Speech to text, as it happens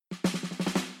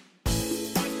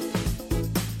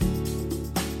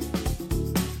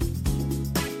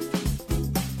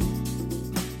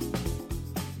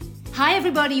Hi,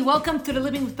 everybody. Welcome to the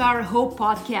Living with Power Hope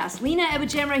podcast. Lena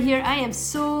Ebujamra here. I am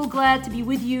so glad to be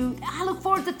with you. I look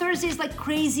forward to Thursdays like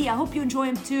crazy. I hope you enjoy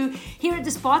them too. Here at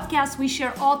this podcast, we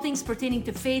share all things pertaining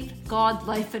to faith, God,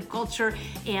 life, and culture,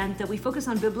 and we focus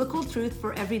on biblical truth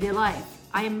for everyday life.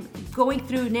 I am going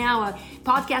through now a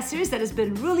podcast series that has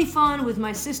been really fun with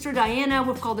my sister Diana.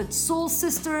 We've called it Soul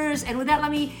Sisters. And with that, let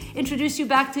me introduce you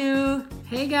back to...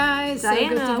 Hey guys,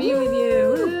 Diana. So good to be with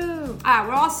you. Woo.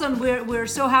 We're awesome. We're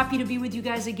so happy to be with you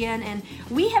guys again. And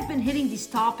we have been hitting these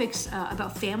topics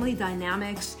about family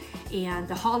dynamics and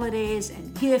the holidays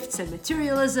and gifts and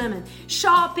materialism and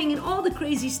shopping and all the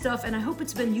crazy stuff. And I hope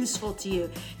it's been useful to you.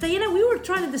 Diana, we were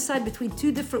trying to decide between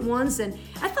two different ones, and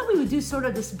I thought we would do sort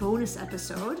of this bonus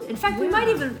episode. In fact, we might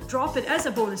even drop it as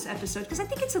a bonus episode because I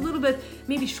think it's a little bit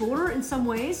maybe shorter in some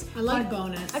ways. I like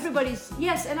bonus.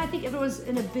 Yes, and I think everyone's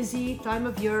in a busy time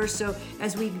of year. So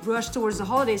as we rush towards the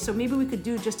holidays, so maybe we could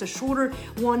do just a shorter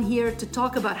one here to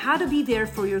talk about how to be there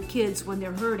for your kids when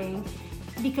they're hurting.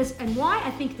 And why I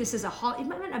think this is it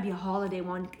might not be a holiday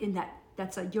one in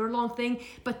that's a year-long thing,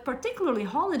 but particularly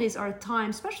holidays are a time,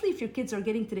 especially if your kids are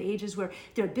getting to the ages where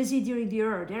they're busy during the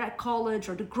year or they're at college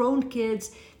or the grown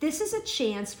kids. This is a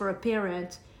chance for a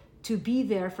parent to be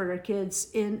there for their kids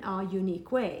in a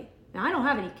unique way. Now, I don't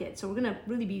have any kids, so we're going to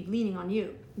really be leaning on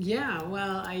you. Yeah,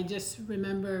 well, I just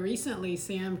remember recently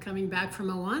Sam coming back from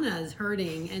Awana's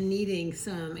hurting and needing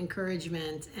some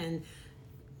encouragement, and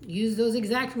used those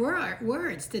exact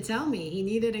words to tell me he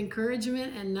needed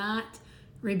encouragement and not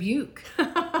rebuke.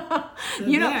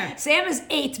 Sam is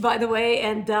 8, by the way,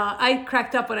 and I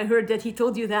cracked up when I heard that he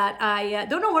told you that. I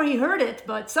don't know where he heard it,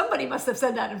 but somebody must have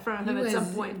said that in front of him at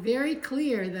some point. Very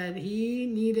clear that he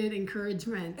needed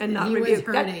encouragement and not he rebuke.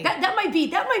 Was hurting. That might be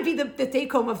the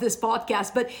take home of this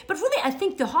podcast. But really, I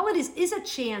think the holidays is a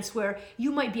chance where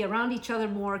you might be around each other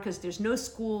more because there's no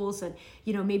schools, and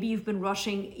maybe you've been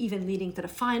rushing even leading to the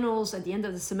finals at the end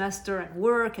of the semester and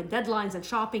work and deadlines and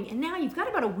shopping, and now you've got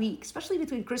about a week, especially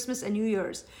between Christmas and New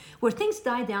Year's, where things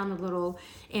die down a little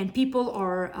and people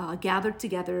are gathered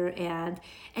together, and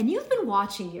you've been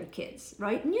watching your kids,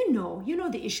 right? And you know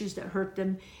the issues that hurt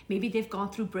them. Maybe they've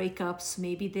gone through breakups.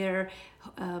 Maybe they're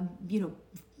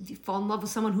fall in love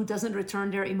with someone who doesn't return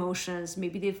their emotions.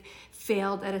 Maybe they've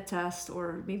failed at a test,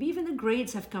 or maybe even the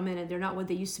grades have come in and they're not what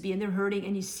they used to be and they're hurting,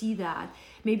 and you see that.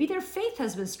 Maybe their faith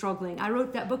has been struggling. I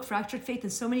wrote that book, Fractured Faith,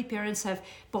 and so many parents have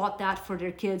bought that for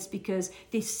their kids because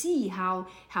they see how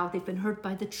they've been hurt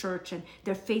by the church and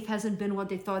their faith hasn't been what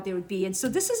they thought they would be. And so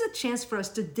this is a chance for us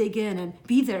to dig in and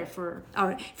be there for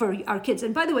our kids.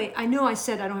 And by the way, I know I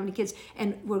said I don't have any kids,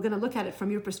 and we're going to look at it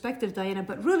from your perspective, Diana,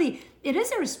 but really it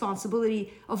is a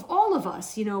responsibility of all of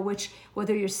us, which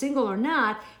whether you're single or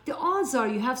not, the odds are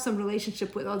you have some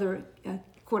relationship with other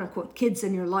quote unquote kids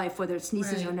in your life, whether it's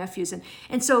nieces right. or nephews.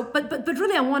 And so, but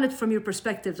really I want it from your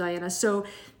perspective, Diana. So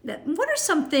what are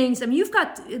some things,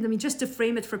 just to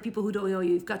frame it for people who don't know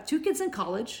you, you've got 2 kids in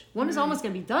college. One is almost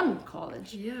going to be done with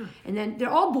college. Yeah. And then they're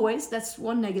all boys. That's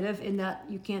one negative in that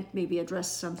you can't maybe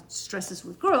address some stresses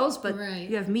with girls, but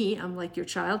you have me, I'm like your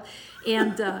child.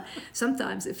 And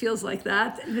sometimes it feels like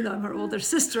that, even though I'm her older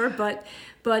sister, but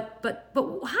how,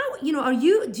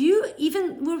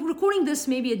 we're recording this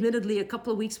maybe admittedly a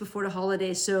couple of weeks before the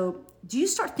holidays. So do you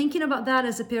start thinking about that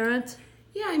as a parent?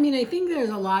 Yeah, I think there's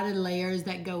a lot of layers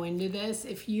that go into this.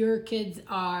 If your kids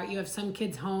you have some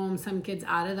kids home, some kids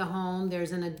out of the home,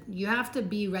 you have to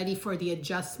be ready for the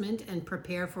adjustment and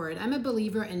prepare for it. I'm a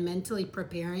believer in mentally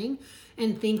preparing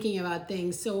and thinking about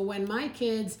things. So when my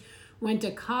kids went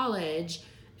to college,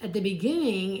 at the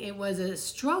beginning, it was a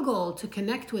struggle to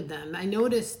connect with them. I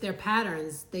noticed their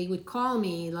patterns. They would call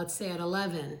me, let's say at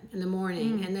 11 in the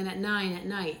morning, and then at 9 at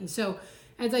night. And so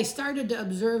as I started to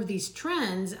observe these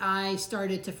trends, I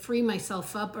started to free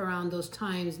myself up around those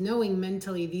times, knowing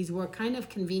mentally these were kind of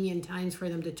convenient times for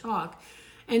them to talk.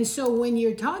 And so when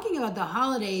you're talking about the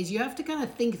holidays, you have to kind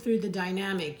of think through the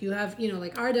dynamic. You have,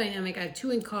 like our dynamic, I have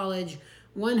 2 in college,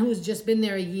 one who's just been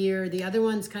there a year, the other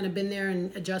one's kind of been there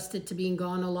and adjusted to being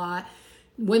gone a lot.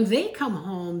 When they come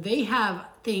home, they have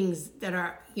things that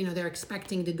are, they're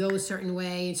expecting to go a certain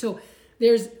way. So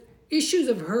there's issues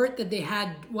of hurt that they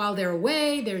had while they're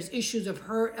away. There's issues of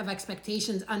hurt, of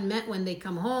expectations unmet when they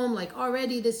come home. Like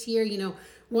already this year,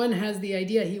 one has the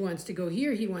idea he wants to go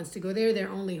here, he wants to go there. They're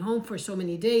only home for so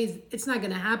many days. It's not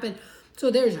going to happen. So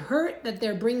there's hurt that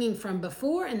they're bringing from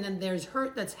before, and then there's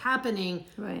hurt that's happening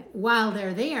while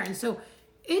they're there. And so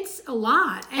It's a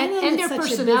lot. And then their it's such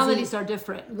a personalities busy- are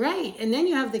different. Right. And then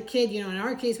you have the kid, in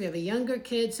our case, we have a younger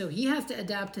kid, so he has to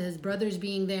adapt to his brothers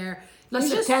being there. Less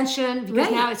There's just- attention, because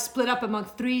Right. now it's split up among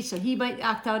three, so he might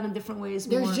act out in different ways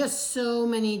more. There's just so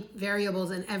many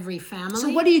variables in every family. So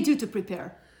what do you do to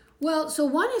prepare? Well, so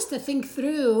one is to think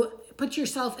through, put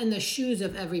yourself in the shoes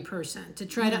of every person to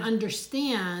try to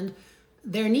understand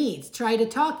their needs. Try to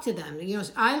talk to them.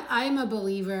 I'm a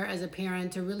believer as a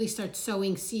parent to really start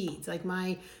sowing seeds. Like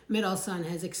my middle son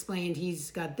has explained,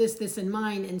 he's got this in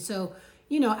mind, and so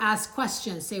ask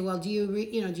questions. Say, well, do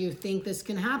you think this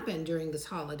can happen during this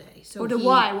holiday? So Or the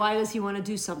why? Why does he want to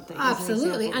do something? as an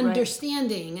Absolutely. example, right?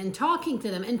 Understanding and talking to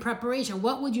them in preparation.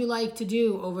 What would you like to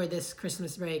do over this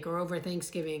Christmas break or over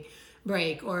Thanksgiving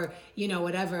break or,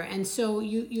 whatever. And so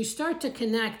you start to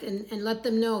connect and let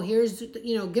them know,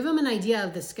 give them an idea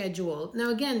of the schedule. Now,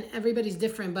 again, everybody's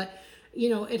different, but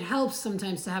it helps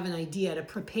sometimes to have an idea to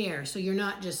prepare so you're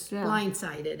not just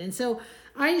blindsided. And so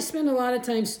I spend a lot of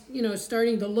time,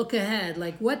 starting to look ahead,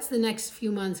 like what's the next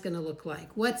few months going to look like?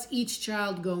 What's each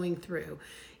child going through?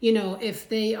 If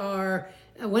they are,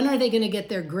 when are they going to get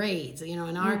their grades? In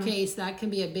our case, that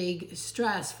can be a big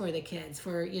stress for the kids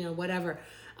for, whatever.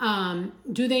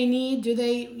 They need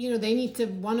to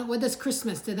want, what is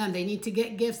Christmas to them? They need to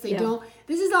get gifts. They don't,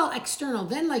 this is all external.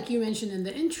 Then like you mentioned in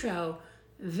the intro,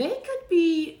 they could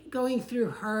be going through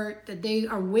hurt that they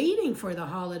are waiting for the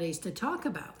holidays to talk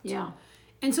about. Yeah.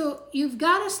 And so you've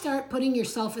got to start putting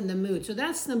yourself in the mood. So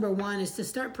that's number one, is to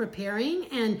start preparing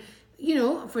and,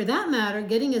 for that matter,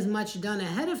 getting as much done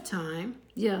ahead of time.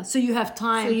 Yeah, so you have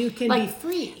time. So you can be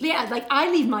free. Yeah, like I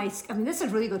leave this is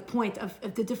a really good point of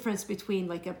the difference between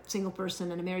like a single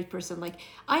person and a married person. Like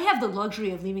I have the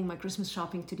luxury of leaving my Christmas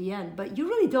shopping to the end, but you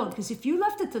really don't, because if you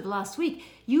left it to the last week,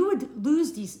 you would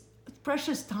lose these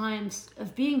precious times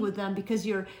of being with them because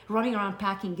you're running around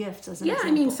packing gifts as an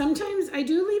example. Sometimes I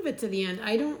do leave it to the end.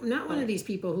 Not one of these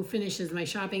people who finishes my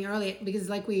shopping early, because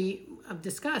like we have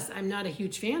discussed, I'm not a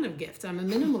huge fan of gifts. I'm a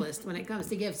minimalist when it comes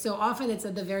to gifts. So often it's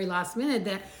at the very last minute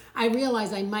that I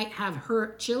realize I might have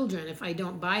hurt children if I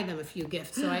don't buy them a few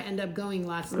gifts. So I end up going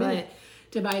last minute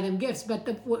to buy them gifts.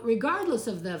 But regardless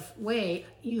of the way,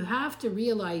 you have to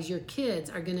realize your kids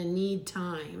are going to need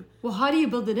time. Well, how do you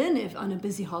build it in if on a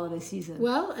busy holiday season?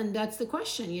 Well, and that's the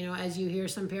question, as you hear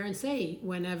some parents say,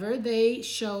 whenever they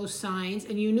show signs,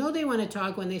 and they want to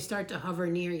talk when they start to hover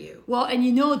near you. Well,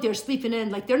 and they're sleeping in,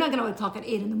 like they're not going to talk at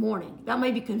 8 a.m. That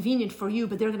might be convenient for you,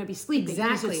 but they're going to be sleeping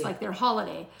because it's like their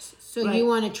holiday. So you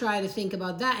want to try to think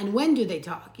about that. And when do they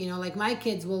talk? Like my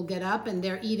kids will get up and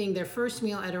they're eating their first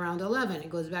meal at around 11. It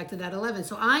goes back to that 11.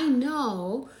 So I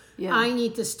know I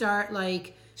need to start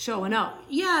like showing up.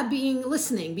 Yeah,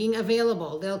 listening, being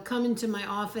available. They'll come into my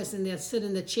office and they'll sit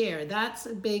in the chair. That's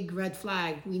a big red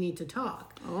flag. We need to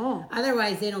talk. Oh.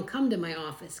 Otherwise, they don't come to my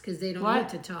office because they don't need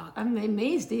to talk. I'm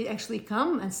amazed. They actually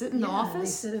come and sit in the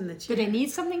office? They sit in the chair. Do they need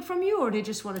something from you, or they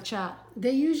just want to chat?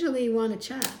 They usually want to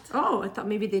chat. Oh, I thought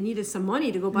maybe they needed some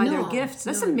money to go buy their gifts.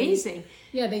 That's amazing.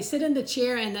 They sit in the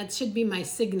chair, and that should be my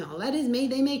signal. That is,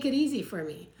 they make it easy for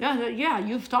me. Yeah,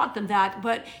 you've taught them that.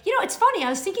 But, it's funny. I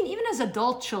was thinking, even as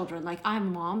adult children, like I'm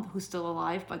a mom who's still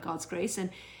alive by God's grace, and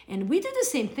we do the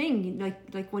same thing.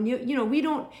 Like when we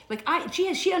don't, like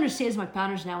she understands my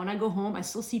patterns now. When I go home, I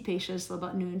still see patients till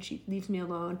about noon. She leaves me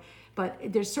alone. But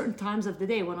there's certain times of the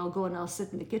day when I'll go and I'll sit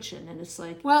in the kitchen, and it's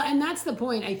like... Well, and that's the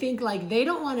point. I think like they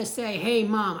don't want to say, hey,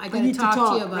 Mom, I got to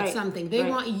talk to you about something. They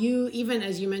want you, even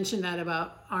as you mentioned that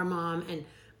about our mom and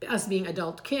us being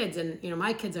adult kids, and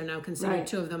my kids are now considered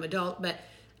two of them adult, but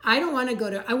I don't want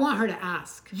to I want her to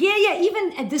ask. Yeah,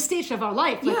 even at this stage of our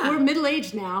life. Like we're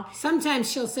middle-aged now. Sometimes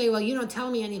she'll say, well, you don't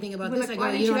tell me anything about this. Like,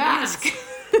 I go, you don't ask.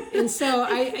 And so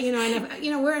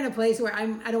we're in a place where I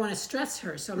don't want to stress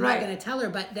her, so I'm not going to tell her.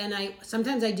 But then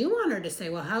sometimes I do want her to say,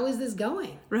 well, how is this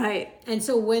going? Right. And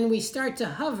so when we start to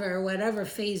hover, whatever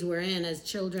phase we're in as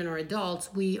children or adults,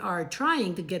 we are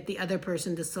trying to get the other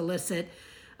person to solicit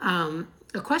a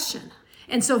question.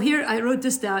 And so here I wrote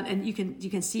this down, and you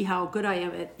can see how good I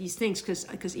am at these things,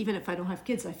 because even if I don't have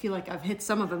kids, I feel like I've hit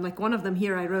some of them. Like one of them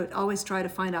here I wrote, always try to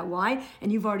find out why,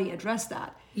 and you've already addressed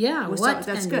that. Yeah,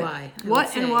 that's good. Why.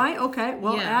 What and why? Okay,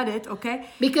 well, add it, okay?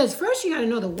 Because first you got to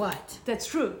know the what. That's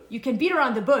true. You can beat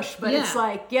around the bush, but it's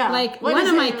like, Like one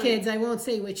of my kids, I won't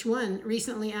say which one,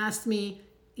 recently asked me,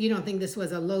 you don't think this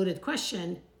was a loaded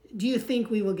question, do you think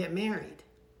we will get married?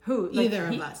 Who? Either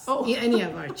of us. Oh. Any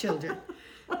of our children.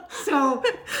 So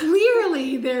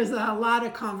clearly there's a lot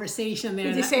of conversation there.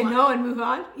 Did you say no and move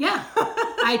on? Yeah.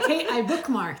 I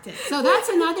bookmarked it. So that's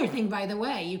another thing, by the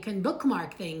way. You can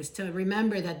bookmark things to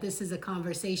remember that this is a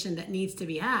conversation that needs to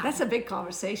be had. That's a big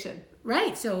conversation.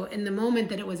 Right. So in the moment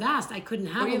that it was asked, I couldn't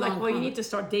have a long you need to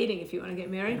start dating if you want to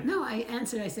get married? No, I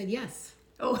answered. I said yes.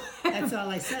 Oh, that's all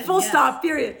I said. Full yes. stop,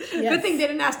 period. Yes. Good thing they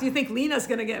didn't ask, do you think Lena's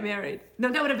going to get married?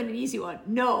 No, that would have been an easy one.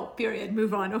 No, period.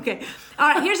 Move on. Okay. All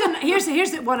right. Here's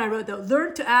the one I wrote, though.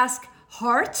 Learn to ask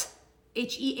heart,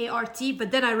 HEART, but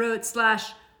then I wrote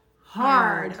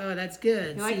 /hard. Oh, that's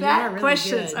good. You like that? Really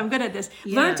questions. Good. I'm good at this.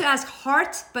 Yeah. Learn to ask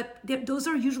heart, but those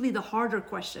are usually the harder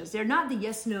questions. They're not the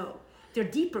yes, no. They're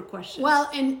deeper questions.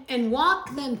 Well, and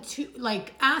walk them to,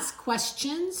 like, ask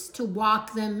questions to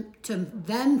walk them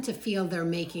to feel they're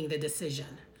making the decision.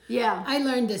 Yeah. I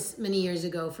learned this many years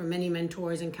ago from many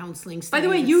mentors and counseling studies. By the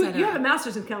way, you have a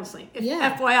master's in counseling.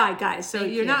 FYI, guys. So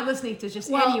you're not listening to just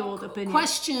any old opinion.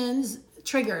 Questions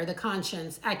trigger the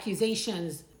conscience.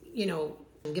 Accusations,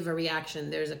 give a reaction.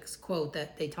 There's a quote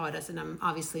that they taught us, and I'm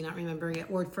obviously not remembering it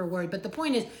word for word, but the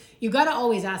point is you got to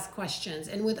always ask questions.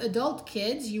 And with adult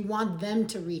kids, you want them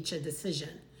to reach a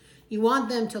decision. You want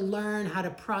them to learn how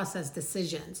to process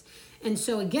decisions. And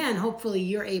so again, hopefully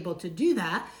you're able to do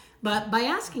that, but by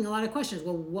asking a lot of questions.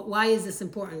 Well, why is this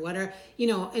important? What are,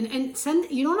 and send,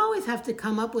 you don't always have to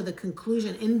come up with a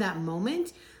conclusion in that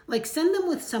moment. Like, send them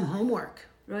with some homework.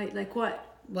 Right, like what?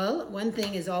 Well, one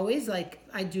thing is always, like,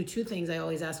 I do two things. I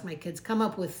always ask my kids, come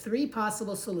up with 3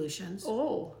 possible solutions.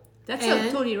 Oh, that's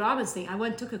a Tony Robbins thing. I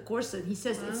took a course and he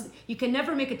says you can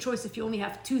never make a choice if you only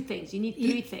have 2 things. You need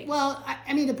 3 things. Well,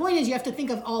 I mean, the point is you have to think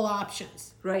of all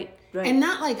options. Right. And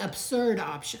not like absurd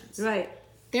options. Right.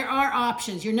 There are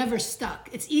options. You're never stuck.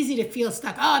 It's easy to feel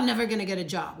stuck. Oh, I'm never going to get a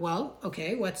job. Well,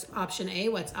 okay, what's option A?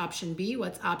 What's option B?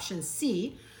 What's option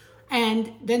C?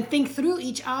 And then think through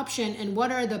each option and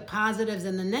what are the positives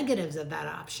and the negatives of that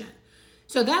option.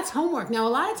 So that's homework. Now, a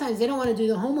lot of times they don't want to do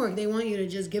the homework. They want you to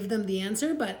just give them the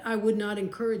answer, but I would not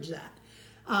encourage that.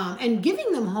 And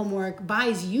giving them homework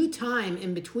buys you time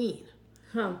in between,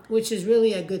 which is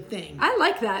really a good thing. I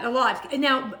like that a lot. And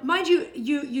now, mind you,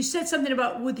 you said something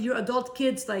about with your adult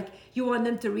kids, like you want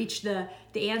them to reach the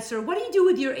answer. What do you do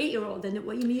with your 8-year-old? And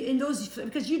what you mean in those,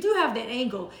 because you do have that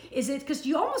angle. Is it because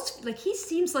you almost, like, he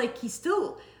seems like he's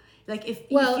still, like, if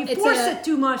you force it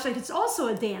too much, like, it's also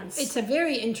a dance. It's a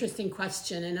very interesting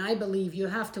question, and I believe you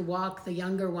have to walk the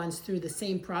younger ones through the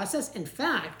same process. In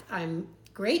fact, I'm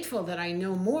grateful that I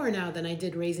know more now than I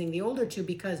did raising the older 2,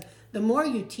 because the more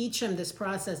you teach them this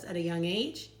process at a young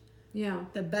age,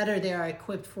 the better they are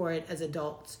equipped for it as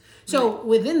adults. So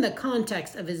within the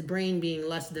context of his brain being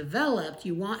less developed,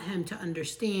 you want him to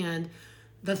understand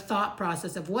the thought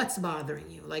process of what's bothering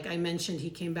you. Like I mentioned, he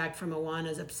came back from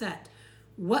Awana's upset.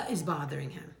 What is bothering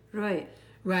him?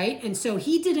 Right? And so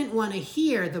he didn't want to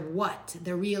hear the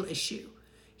real issue.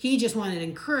 He just wanted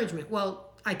encouragement.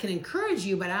 Well, I can encourage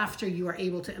you, but after you are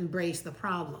able to embrace the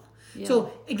problem. Yeah.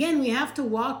 So again, we have to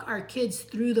walk our kids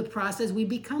through the process. We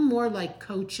become more like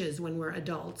coaches when we're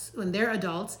adults, when they're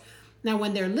adults. Now,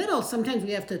 when they're little, sometimes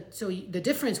we have to, so the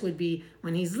difference would be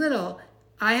when he's little,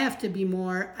 I have to be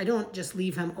more, I don't just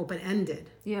leave him open-ended.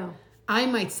 Yeah. I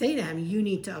might say to him, you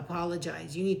need to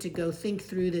apologize. You need to go think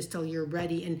through this till you're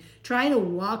ready and try to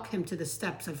walk him to the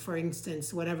steps of, for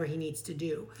instance, whatever he needs to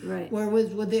do. Right. Where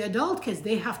with the adult kids,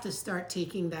 they have to start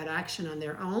taking that action on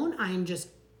their own. I'm just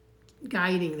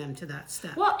guiding them to that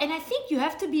step. Well, and I think you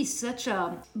have to be such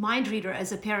a mind reader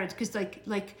as a parent, because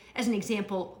like as an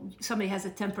example, somebody has a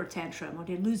temper tantrum or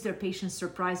they lose their patience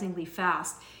surprisingly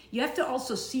fast. You have to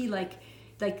also see like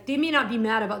they may not be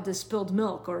mad about the spilled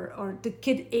milk or the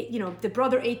kid ate, the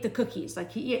brother ate the cookies,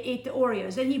 like he ate the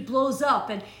Oreos and he blows up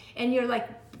and you're like,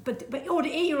 but the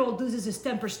 8-year-old loses his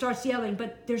temper, starts yelling,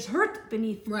 but there's hurt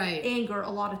beneath anger a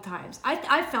lot of times.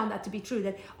 I found that to be true,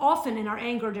 that often in our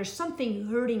anger there's something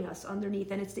hurting us underneath,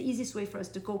 and it's the easiest way for us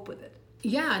to cope with it.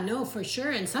 Yeah, no, for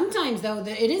sure. And sometimes though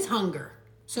it is hunger.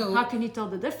 So how can you tell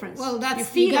the difference? Well,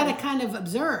 that's you got to kind of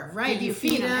observe, right? You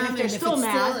feed them, and if they're still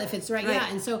mad, if it's right, yeah.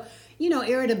 And so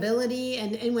irritability,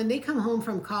 and when they come home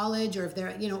from college, or if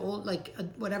they're old, like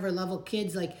whatever level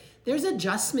kids, like there's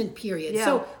adjustment period. Yeah.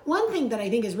 So one thing that I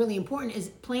think is really important is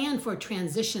plan for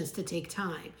transitions to take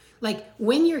time. Like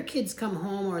when your kids come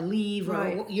home or leave,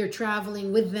 or you're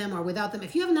traveling with them or without them.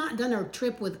 If you have not done a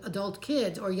trip with adult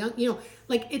kids or young,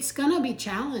 like it's gonna be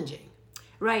challenging.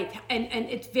 Right, and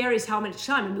it varies how much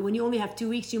time. I mean, when you only have 2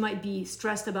 weeks, you might be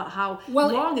stressed about how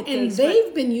long it takes. And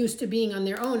they've been used to being on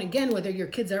their own. Again, whether your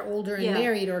kids are older and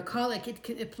married or college, it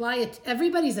can apply it.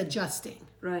 Everybody's adjusting.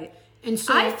 Right. And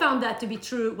so I found that to be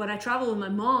true when I travel with my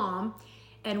mom,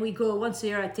 and we go once a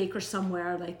year. I take her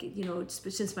somewhere, like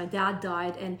since my dad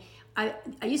died, and I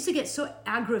used to get so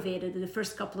aggravated in the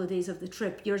first couple of days of the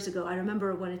trip years ago. I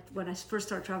remember when I first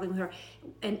started traveling with her,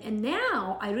 and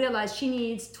now I realize she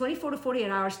needs 24 to 48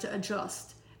 hours to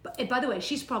adjust. But and by the way,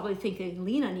 she's probably thinking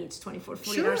Lena needs 24 to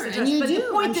 48 hours to adjust. And you but do,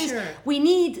 the point I'm is, sure. we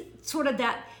need sort of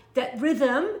that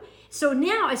rhythm. So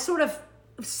now I sort of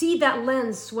see that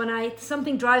lens when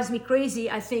something drives me crazy.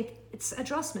 I think it's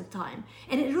adjustment time,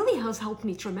 and it really has helped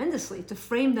me tremendously to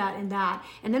frame that in that,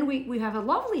 and then we have a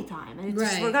lovely time, and it's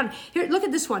just, we're done. Here, look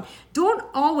at this one. Don't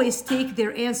always take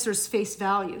their answers face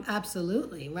value.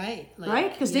 Absolutely, right.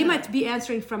 Right? Because they might be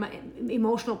answering from an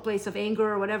emotional place of anger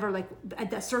or whatever, like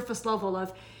at that surface level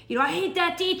of, I hate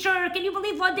that teacher. Can you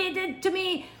believe what they did to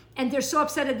me? And they're so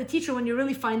upset at the teacher when you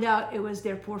really find out it was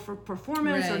their poor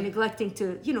performance or neglecting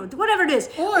to, whatever it is.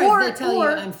 Or they tell you,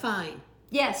 I'm fine.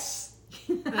 Yes.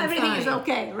 Everything is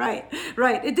okay. Right.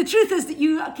 The truth is that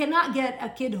you cannot get a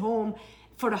kid home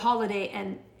for the holiday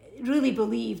and really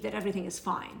believe that everything is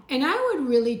fine. And I would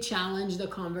really challenge the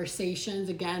conversations.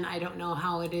 Again, I don't know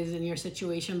how it is in your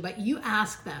situation, but you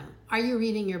ask them, are you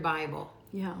reading your Bible?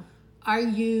 Yeah.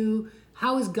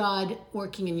 How is God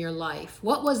working in your life?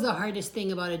 What was the hardest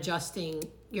thing about adjusting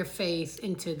your faith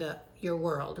into your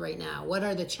world right now? What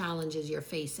are the challenges you're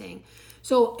facing?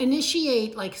 So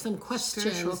initiate like some questions.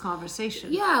 Spiritual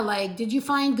conversation. Yeah, like, did you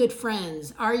find good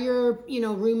friends? Are your,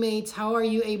 roommates, how are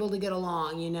you able to get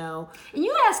along, And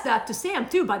you ask that to Sam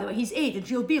too, by the way. He's 8, and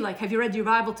you'll be like, have you read your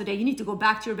Bible today? You need to go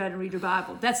back to your bed and read your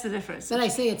Bible. That's the difference. But I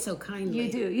say it so kindly.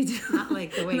 You do. Not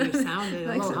like the way you sounded,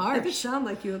 a little harsh. I did sound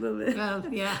like you a little bit. Well,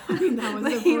 yeah. I mean, that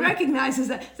was he recognizes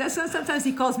that. That's why sometimes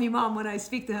he calls me mom when I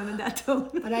speak to him in that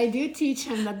tone. But I do teach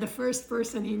him that the first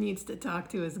person he needs to talk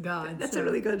to is God. That's a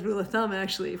really good rule of thumb,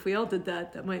 actually. If we all did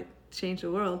that, that might change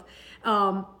the world.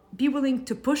 Be willing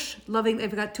to push lovingly.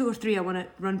 I've got 2 or 3 I want to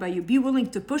run by you. Be willing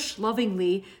to push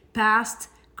lovingly past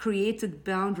created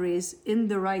boundaries in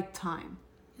the right time.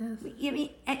 Yes.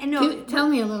 Tell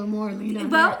me a little more, Lena.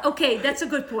 Well, okay, that's a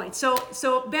good point.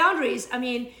 So boundaries,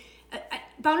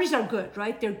 boundaries are good,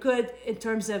 right? They're good in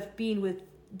terms of being with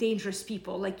dangerous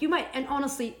people. Like you might, and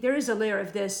honestly, there is a layer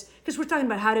of this, because we're talking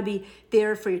about how to be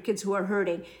there for your kids who are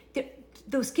hurting.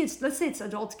 Those kids, let's say it's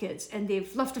adult kids, and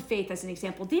they've left the faith as an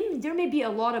example. There may be a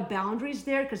lot of boundaries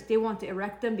there because they want to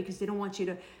erect them, because they don't want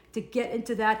you to get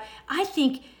into that. I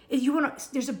think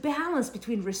there's a balance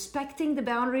between respecting the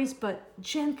boundaries but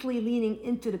gently leaning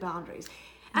into the boundaries.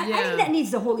 I think that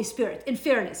needs the Holy Spirit, in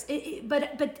fairness.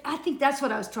 But I think that's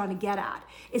what I was trying to get at.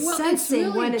 It's really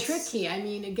when it's tricky.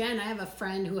 Again, I have a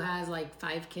friend who has like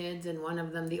 5 kids, and one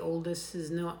of them, the oldest,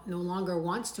 is no longer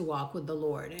wants to walk with the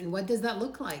Lord. And what does that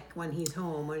look like when he's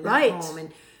home or not home?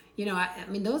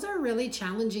 And those are really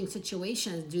challenging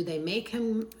situations. Do they make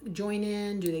him join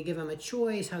in? Do they give him a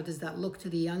choice? How does that look to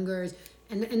the youngers?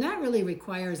 And that really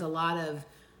requires a lot of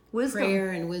prayer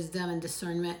and wisdom and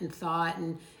discernment and thought,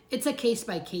 and it's a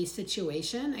case-by-case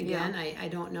situation. Again, I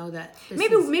don't know that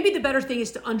maybe the better thing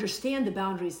is to understand the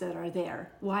boundaries that are there.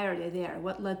 Why are they there?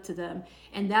 What led to them?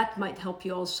 And that might help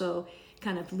you also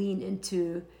kind of lean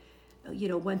into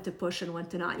when to push and when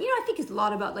to not. I think it's a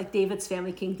lot about like David's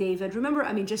family, King David. Remember,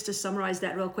 just to summarize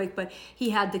that real quick, but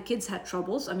the kids had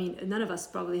troubles. None of us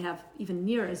probably have even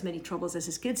near as many troubles as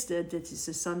his kids did.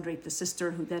 His son raped the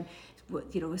sister, who then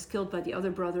was killed by the other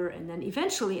brother, and then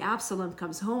eventually Absalom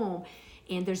comes home.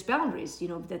 And there's boundaries,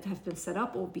 that have been set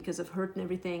up because of hurt and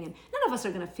everything. And none of us are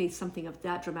going to face something of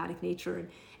that dramatic nature.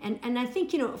 And I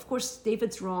think, of course,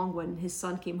 David's wrong when his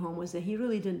son came home was that he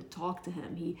really didn't talk to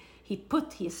him. He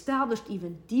established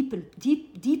even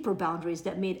deeper boundaries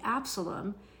that made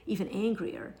Absalom even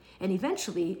angrier. And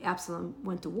eventually Absalom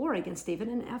went to war against David,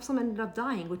 and Absalom ended up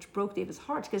dying, which broke David's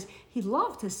heart because he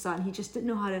loved his son. He just didn't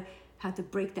know how to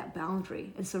break that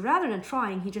boundary. And so rather than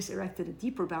trying, he just erected a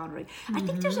deeper boundary. Mm-hmm. I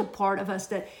think there's a part of us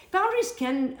that boundaries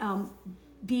can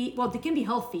they can be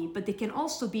healthy, but they can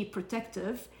also be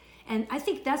protective. And I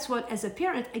think that's what, as a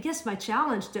parent, I guess my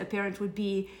challenge to a parent would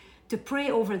be to pray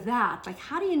over that. Like,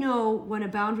 how do you know when a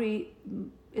boundary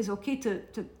is okay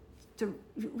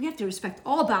we have to respect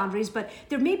all boundaries, but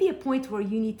there may be a point where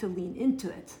you need to lean into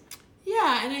it.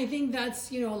 Yeah, and I think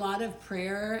that's, a lot of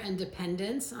prayer and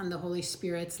dependence on the Holy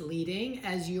Spirit's leading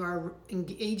as you are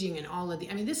engaging in all of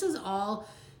this is all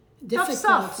difficult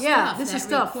stuff. Yeah, this is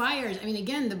stuff. Requires,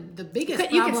 again, the biggest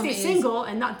problem is... You can stay single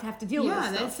and not have to deal with this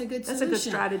stuff. That's a good solution. That's a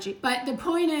good strategy. But the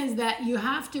point is that you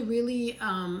have to really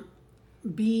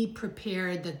be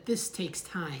prepared that this takes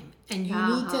time. And you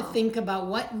need to think about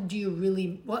what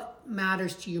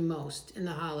matters to you most in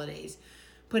the holidays.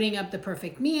 Putting up the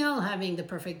perfect meal, having the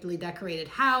perfectly decorated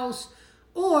house,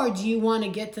 or do you want to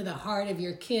get to the heart of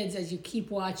your kids as you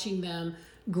keep watching them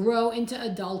grow into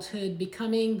adulthood,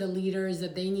 becoming the leaders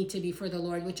that they need to be for the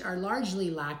Lord, which are largely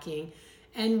lacking,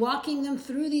 and walking them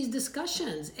through these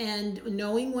discussions and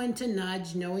knowing when to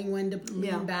nudge, knowing when to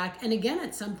lean back. And again,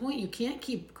 at some point, you can't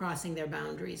keep crossing their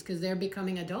boundaries because they're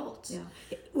becoming adults.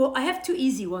 Yeah. Well, I have two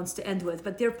easy ones to end with,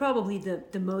 but they're probably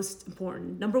the most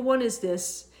important. Number one is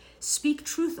this: speak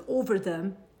truth over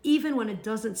them, even when it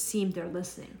doesn't seem they're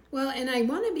listening. Well, and I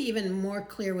want to be even more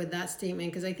clear with that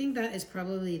statement, because I think that is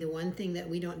probably the one thing that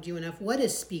we don't do enough. What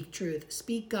is speak truth?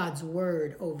 Speak God's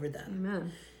word over them.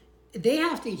 Amen. They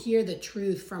have to hear the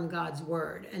truth from God's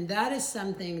word. And that is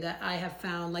something that I have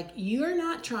found, like, you're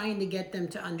not trying to get them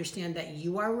to understand that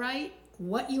you are right.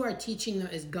 What you are teaching them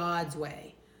is God's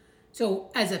way. So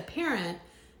as a parent,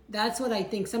 that's what I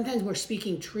think. Sometimes we're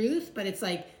speaking truth, but it's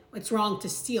like, it's wrong to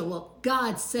steal. Well,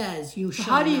 God says you shall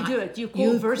not. How do you do it? Do you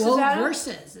quote verses at them?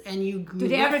 Verses, and you. Do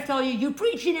they ever tell you, "You're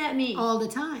preaching at me"? All the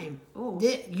time. Oh.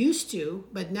 They used to,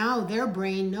 but now their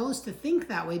brain knows to think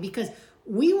that way, because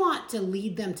we want to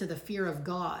lead them to the fear of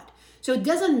God. So it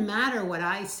doesn't matter what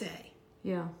I say.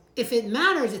 Yeah. If it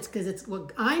matters, it's because it's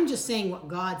what I'm just saying what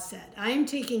God said. I'm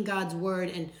taking God's word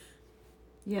and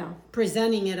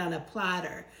presenting it on a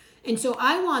platter. And so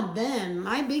I want them,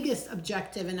 my biggest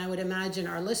objective, and I would imagine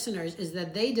our listeners, is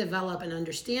that they develop an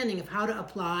understanding of how to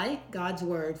apply God's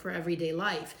word for everyday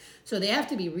life. So they have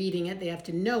to be reading it. They have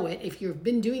to know it. If you've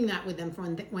been doing that with them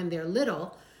when they're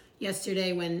little.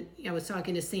 Yesterday, when I was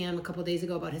talking to Sam a couple of days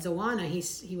ago about his Awana,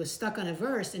 he was stuck on a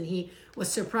verse, and he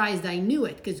was surprised I knew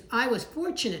it, because I was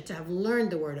fortunate to have learned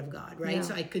the word of God, right? Yeah.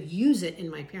 So I could use it in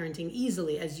my parenting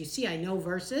easily. As you see, I know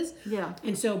verses. Yeah.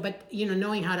 And so, but,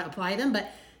 knowing how to apply them.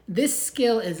 But this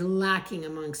skill is lacking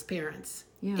amongst parents.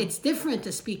 Yeah. It's different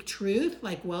to speak truth.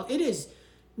 Like, well, it is,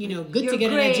 good to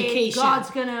get an education. God's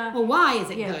gonna. Well, why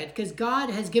is it good? Because God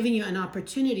has given you an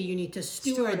opportunity. You need to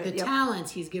steward the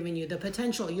talents He's given you, the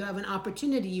potential. You have an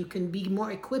opportunity. You can be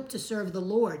more equipped to serve the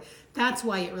Lord. That's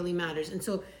why it really matters. And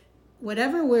so,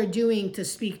 whatever we're doing to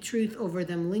speak truth over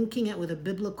them, linking it with a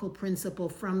biblical principle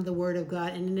from the Word of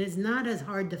God, and it is not as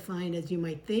hard to find as you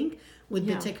might think with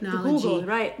the technology. Google,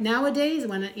 right. Nowadays,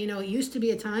 when it used to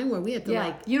be a time where we had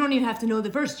to you don't even have to know the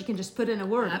verse. You can just put in a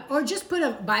word. Or just put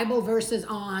a Bible verses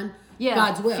on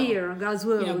God's will. Fear, God's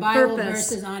will, Bible purpose.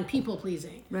 verses on people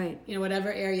pleasing. Right.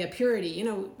 Whatever area, purity.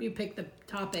 You pick the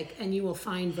topic and you will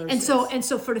find verses. And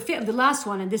so for the last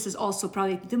one, and this is also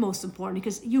probably the most important,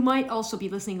 because you might also be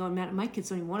listening going, man, my kids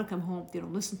don't even want to come home. They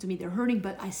don't listen to me. They're hurting,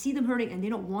 but I see them hurting and they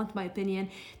don't want my opinion.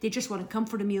 They just want to come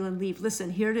for the meal and leave. Listen,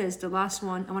 here it is, the last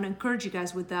one. I want to encourage you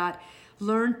guys with that.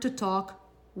 Learn to talk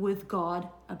with God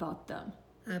about them.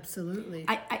 Absolutely.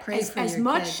 As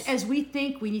much as we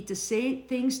think we need to say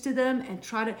things to them and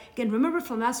try to, again, remember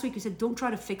from last week, we said, don't try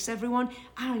to fix everyone.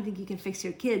 I don't think you can fix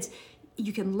your kids.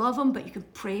 You can love them, but you can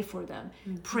pray for them.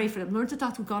 Mm-hmm. Pray for them. Learn to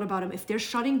talk to God about them. If they're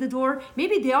shutting the door,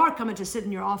 maybe they are coming to sit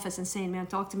in your office and saying, man,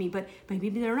 talk to me, but maybe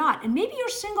they're not. And maybe you're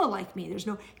single like me. There's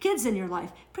no kids in your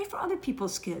life. Pray for other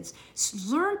people's kids.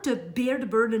 Learn to bear the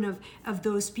burden of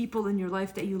those people in your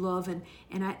life that you love. And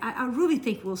I really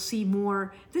think we'll see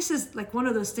more. This is like one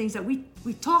of those things that we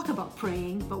talk about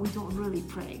praying, but we don't really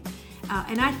pray.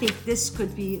 And I think this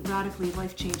could be radically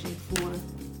life-changing for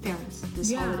parents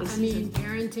this holiday season.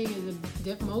 Parenting is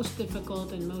the most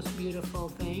difficult and most beautiful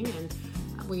thing, and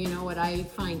what I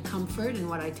find comfort and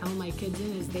what I tell my kids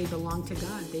is they belong to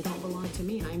God. They don't belong to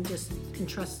me.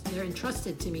 They're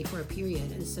entrusted to me for a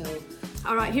period. And so,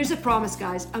 all right, here's a promise,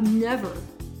 guys. I'm never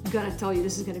gonna tell you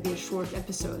this is gonna be a short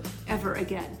episode ever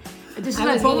again. This is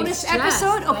a bonus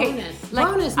episode. Okay,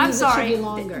 bonus I'm sorry. It should be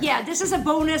longer. Yeah, this is a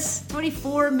bonus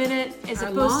 24-minute as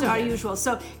opposed to our usual.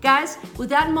 So, guys, with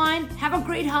that in mind, have a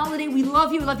great holiday. We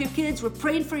love you. We love your kids. We're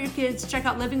praying for your kids. Check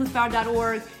out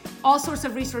livingwithpower.org. All sorts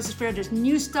of resources for you. There's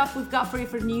new stuff we've got for you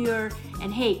for the new year.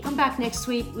 And hey, come back next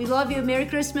week. We love you. Merry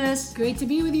Christmas. Great to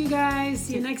be with you guys.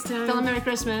 See you next time. Tell them Merry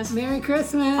Christmas. Merry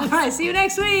Christmas. All right, see you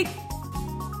next week.